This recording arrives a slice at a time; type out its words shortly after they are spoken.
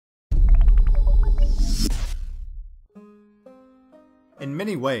In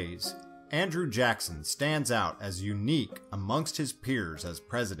many ways, Andrew Jackson stands out as unique amongst his peers as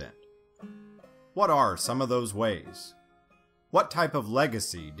president. What are some of those ways? What type of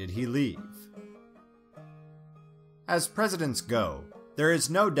legacy did he leave? As presidents go, there is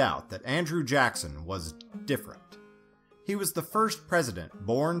no doubt that Andrew Jackson was different. He was the first president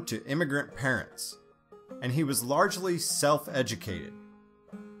born to immigrant parents, and he was largely self-educated.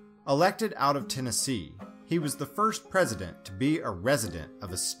 Elected out of Tennessee, he was the first president to be a resident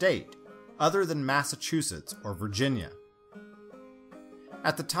of a state other than Massachusetts or Virginia.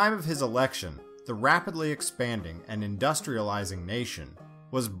 At the time of his election, the rapidly expanding and industrializing nation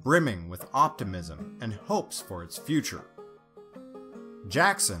was brimming with optimism and hopes for its future.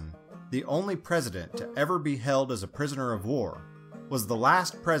 Jackson, the only president to ever be held as a prisoner of war, was the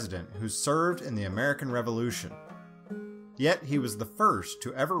last president who served in the American Revolution. Yet he was the first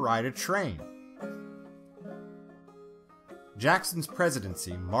to ever ride a train. Jackson's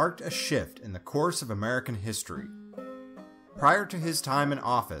presidency marked a shift in the course of American history. Prior to his time in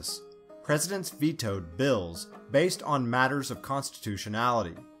office, presidents vetoed bills based on matters of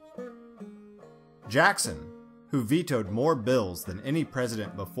constitutionality. Jackson, who vetoed more bills than any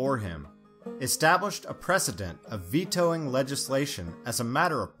president before him, established a precedent of vetoing legislation as a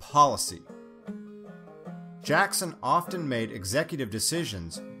matter of policy. Jackson often made executive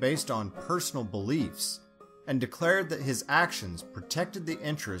decisions based on personal beliefs and declared that his actions protected the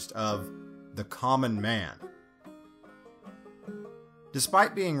interest of the common man.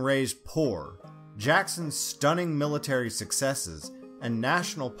 Despite being raised poor, Jackson's stunning military successes and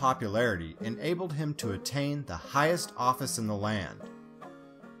national popularity enabled him to attain the highest office in the land.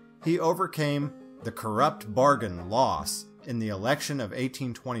 He overcame the corrupt bargain loss in the election of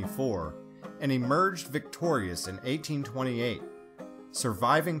 1824 and emerged victorious in 1828,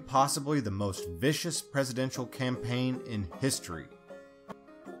 surviving possibly the most vicious presidential campaign in history.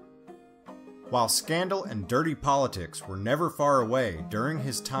 While scandal and dirty politics were never far away during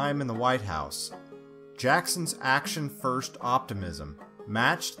his time in the White House, Jackson's action-first optimism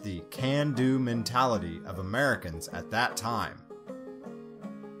matched the can-do mentality of Americans at that time.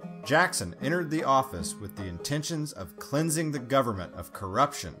 Jackson entered the office with the intentions of cleansing the government of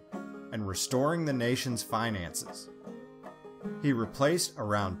corruption and restoring the nation's finances. He replaced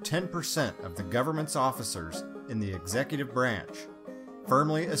around 10% of the government's officers in the executive branch,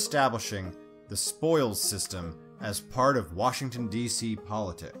 firmly establishing the spoils system as part of Washington, D.C.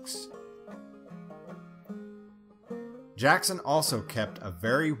 politics. Jackson also kept a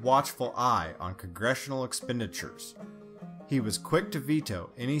very watchful eye on congressional expenditures. He was quick to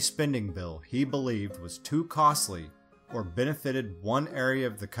veto any spending bill he believed was too costly or benefited one area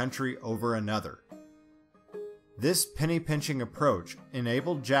of the country over another. This penny-pinching approach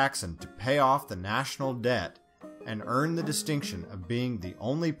enabled Jackson to pay off the national debt and earn the distinction of being the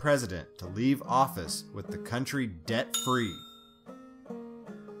only president to leave office with the country debt-free.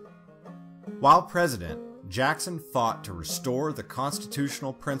 While president, Jackson fought to restore the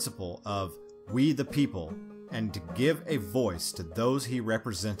constitutional principle of "we the people" and to give a voice to those he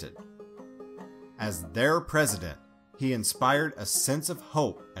represented. As their president, he inspired a sense of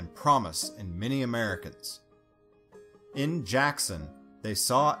hope and promise in many Americans. In Jackson, they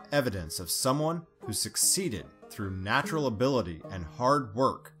saw evidence of someone who succeeded through natural ability and hard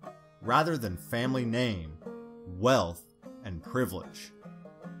work, rather than family name, wealth, and privilege.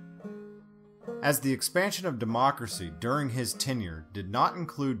 As the expansion of democracy during his tenure did not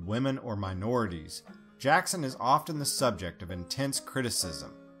include women or minorities, Jackson is often the subject of intense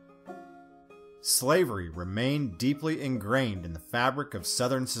criticism. Slavery remained deeply ingrained in the fabric of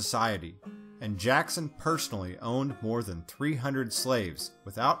Southern society, and Jackson personally owned more than 300 slaves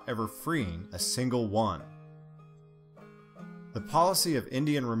without ever freeing a single one. The policy of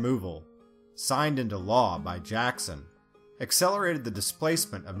Indian removal, signed into law by Jackson, accelerated the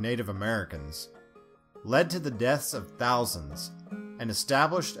displacement of Native Americans, led to the deaths of thousands, and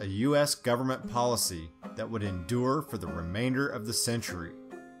established a U.S. government policy that would endure for the remainder of the century.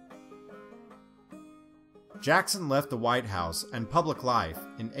 Jackson left the White House and public life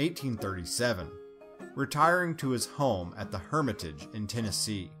in 1837, retiring to his home at the Hermitage in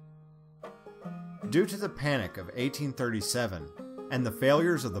Tennessee. Due to the Panic of 1837 and the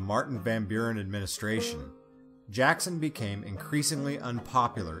failures of the Martin Van Buren administration, Jackson became increasingly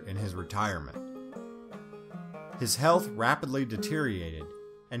unpopular in his retirement. His health rapidly deteriorated,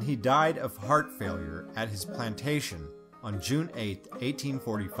 and he died of heart failure at his plantation on June 8,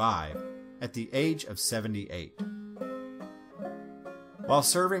 1845, at the age of 78. While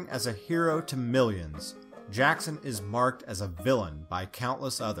serving as a hero to millions, Jackson is marked as a villain by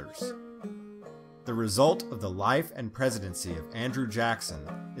countless others. The result of the life and presidency of Andrew Jackson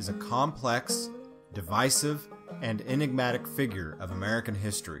is a complex, divisive, and enigmatic figure of American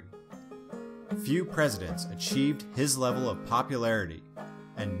history. Few presidents achieved his level of popularity,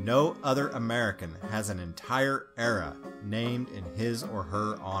 and no other American has an entire era named in his or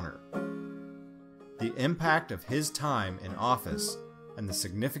her honor. The impact of his time in office and the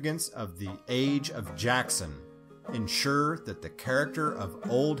significance of the Age of Jackson ensure that the character of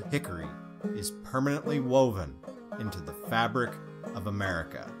Old Hickory is permanently woven into the fabric of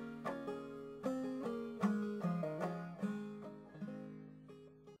America.